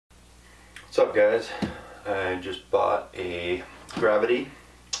What's up, guys? I just bought a Gravity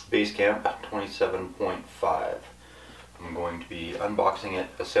Basecamp 27.5. I'm going to be unboxing it,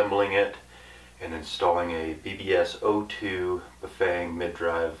 assembling it, and installing a BBS02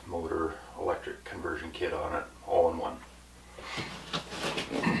 mid-drive motor electric conversion kit on it, all in one.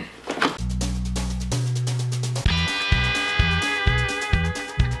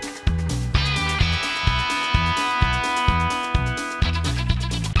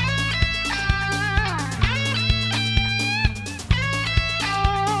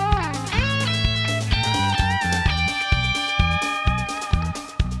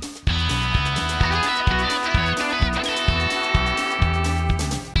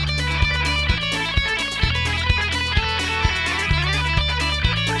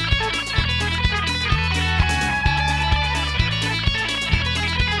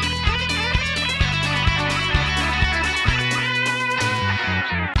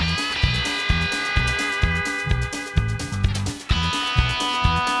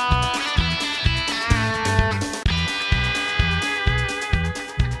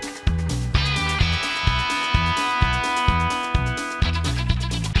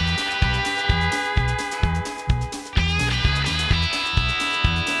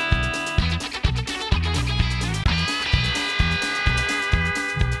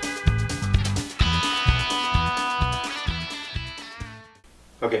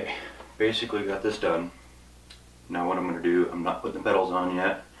 Okay, basically got this done. Now what I'm going to do, I'm not putting the pedals on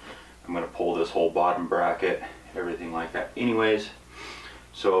yet. I'm going to pull this whole bottom bracket, everything like that anyways.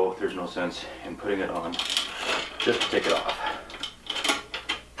 So there's no sense in putting it on just to take it off.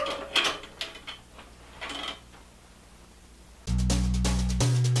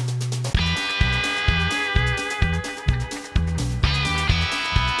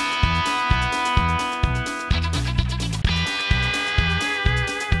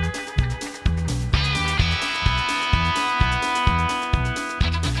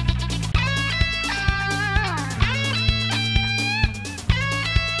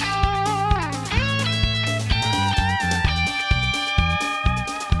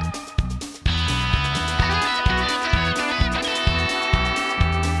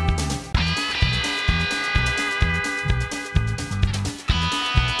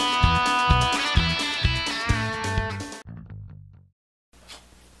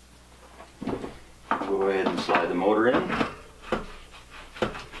 Go ahead and slide the motor in.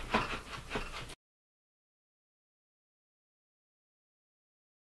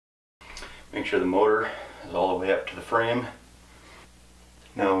 Make sure the motor is all the way up to the frame.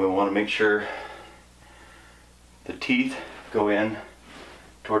 Now we want to make sure the teeth go in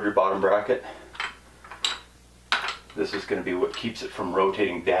toward your bottom bracket. This is going to be what keeps it from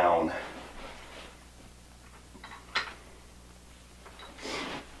rotating down.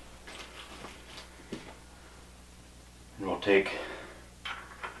 And we'll take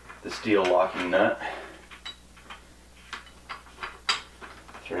the steel locking nut,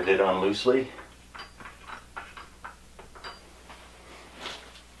 thread it on loosely,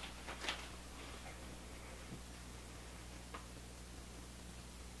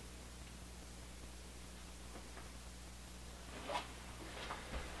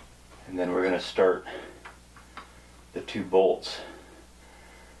 and then we're going to start the two bolts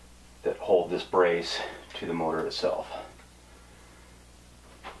that hold this brace to the motor itself.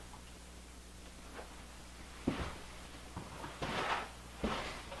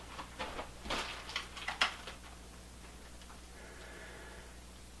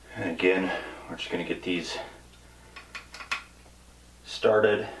 And again, we're just going to get these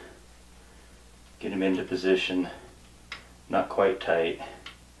started, get them into position, not quite tight.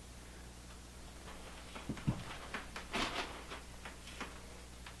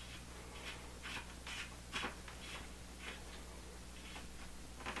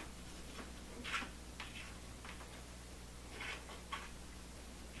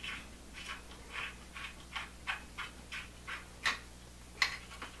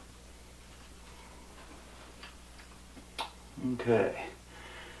 Okay,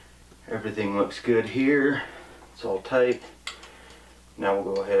 everything looks good here. It's all tight. Now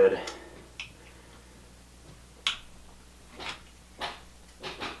we'll go ahead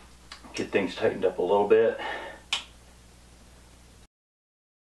get things tightened up a little bit.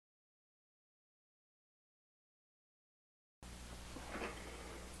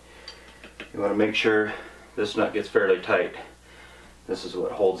 You want to make sure this nut gets fairly tight. This is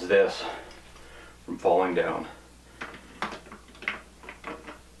what holds this from falling down.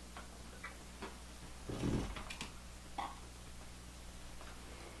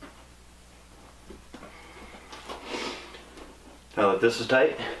 Now that this is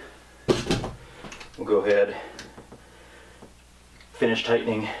tight, we'll go ahead, finish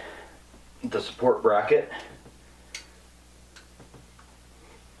tightening the support bracket.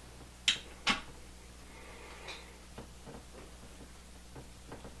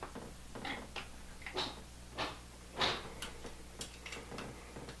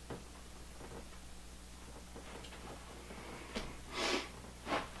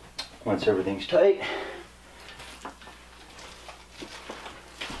 Once everything's tight,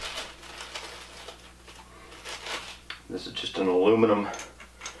 this is just an aluminum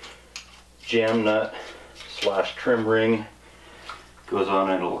jam nut / trim ring. Goes on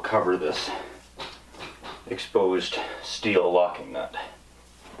and it'll cover this exposed steel locking nut.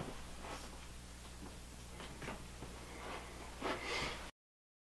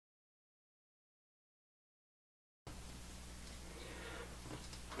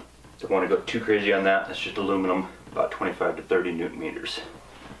 Don't want to go too crazy on that. That's just aluminum, about 25 to 30 Newton meters.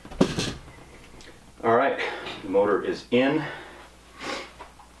 All right, the motor is in.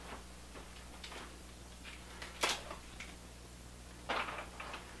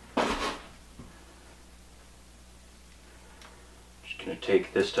 Just going to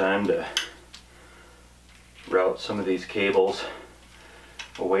take this time to route some of these cables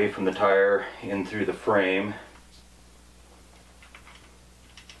away from the tire in through the frame.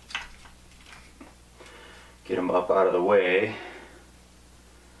 Get them up out of the way.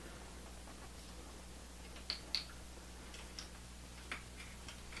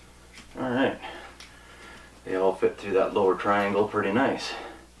 Alright, they all fit through that lower triangle pretty nice.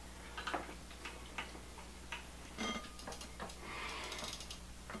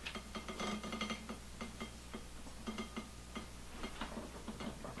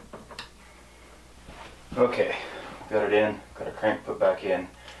 Okay, got it in, got a crank put back in,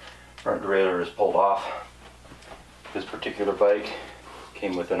 front derailleur is pulled off. This particular bike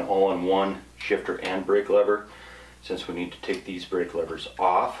came with an all-in-one shifter and brake lever. Since we need to take these brake levers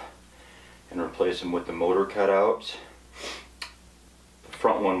off and replace them with the motor cutouts, the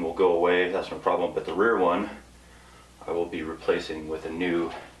front one will go away, that's no problem, but the rear one I will be replacing with a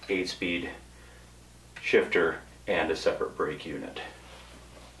new 8-speed shifter and a separate brake unit.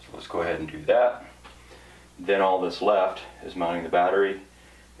 So let's go ahead and do that. Then all that's left is mounting the battery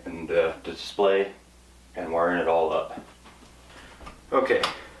and the display and wiring it all up. Okay,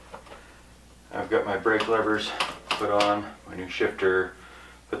 I've got my brake levers put on, my new shifter,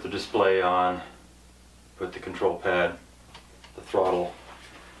 put the display on, put the control pad, the throttle,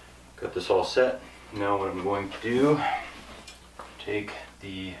 got this all set. Now what I'm going to do, take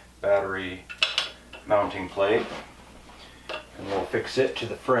the battery mounting plate and we'll fix it to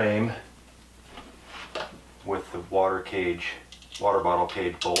the frame with the water bottle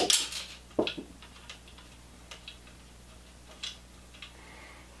cage bolts.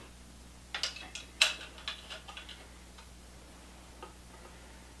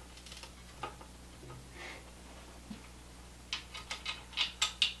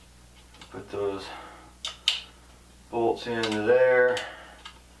 Put those bolts into there,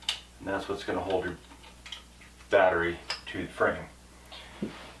 and that's what's going to hold your battery to the frame.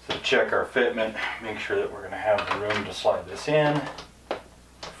 So check our fitment, make sure that we're going to have the room to slide this in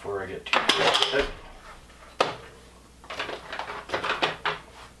before I get too crazy with it.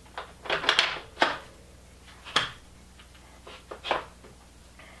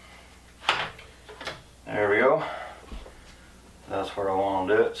 There we go. That's where I want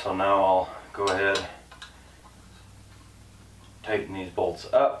to do it. So now I'll go ahead, tighten these bolts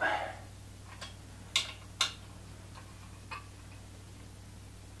up.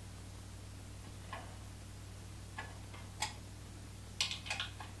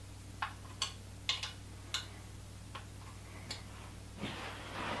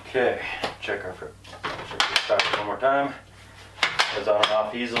 Okay, check this back one more time. It's on and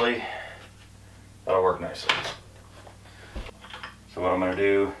off easily. That'll work nicely. So what I'm going to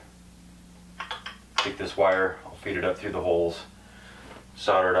do, take this wire, I'll feed it up through the holes,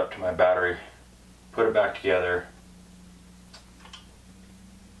 solder it up to my battery, put it back together,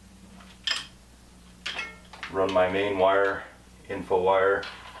 run my main wire, info wire,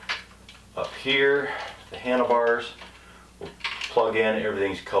 up here, the handlebars, we'll plug in,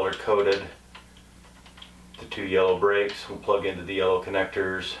 everything's color coded. The 2 yellow brakes, we'll plug into the yellow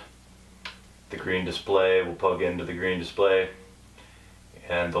connectors. The green display will plug into the green display,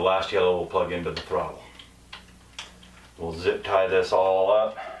 and the last yellow will plug into the throttle. We'll zip tie this all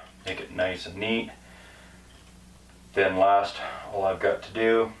up, make it nice and neat. Then last, all I've got to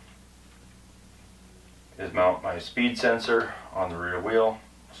do is mount my speed sensor on the rear wheel.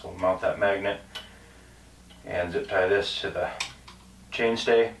 So we'll mount that magnet and zip tie this to the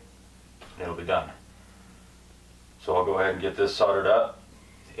chainstay, and it'll be done. So I'll go ahead and get this soldered up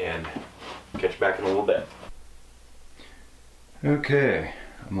and catch you back in a little bit. Okay,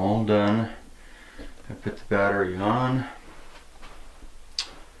 I'm all done. I put the battery on.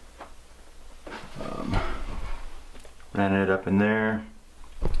 Ran it up in there.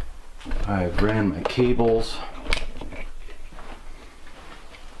 I ran my cables.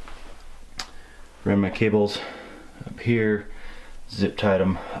 Ran my cables up here, zip tied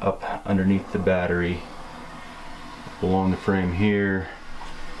them up underneath the battery, along the frame here.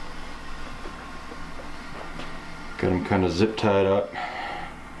 Got them kind of zip tied up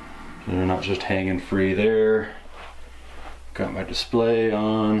so they're not just hanging free there. Got my display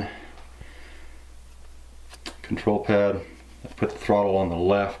on. Control pad. I put the throttle on the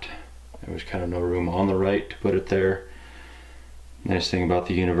left. There was kind of no room on the right to put it there. Nice thing about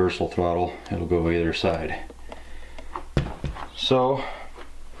the universal throttle, it'll go either side. So,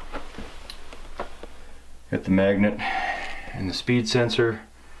 got the magnet and the speed sensor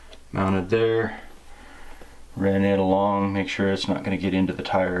mounted there. Ran it along, make sure it's not going to get into the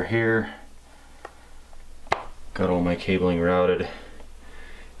tire here. Got all my cabling routed,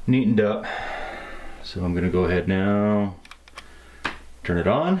 neatened up. So I'm going to go ahead now, turn it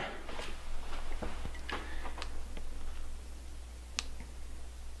on.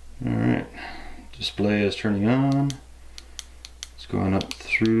 Alright, display is turning on. It's going up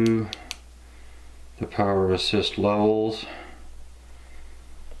through the power assist levels.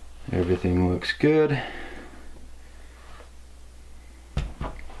 Everything looks good.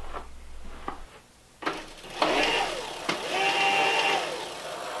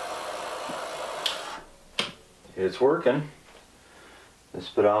 It's working. The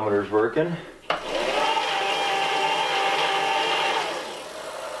speedometer's working.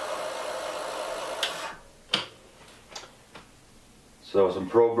 So some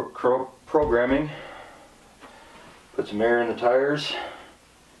programming. Put some air in the tires.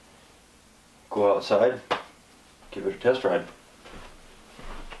 Go outside. Give it a test ride.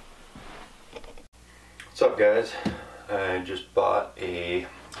 What's up, guys? I just bought a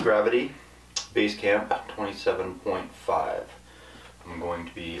Gravity Basecamp 27.5. I'm going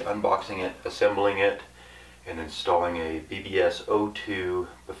to be unboxing it, assembling it, and installing a BBS02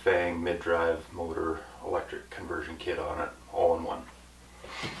 Mid drive motor electric conversion kit on it, all in one.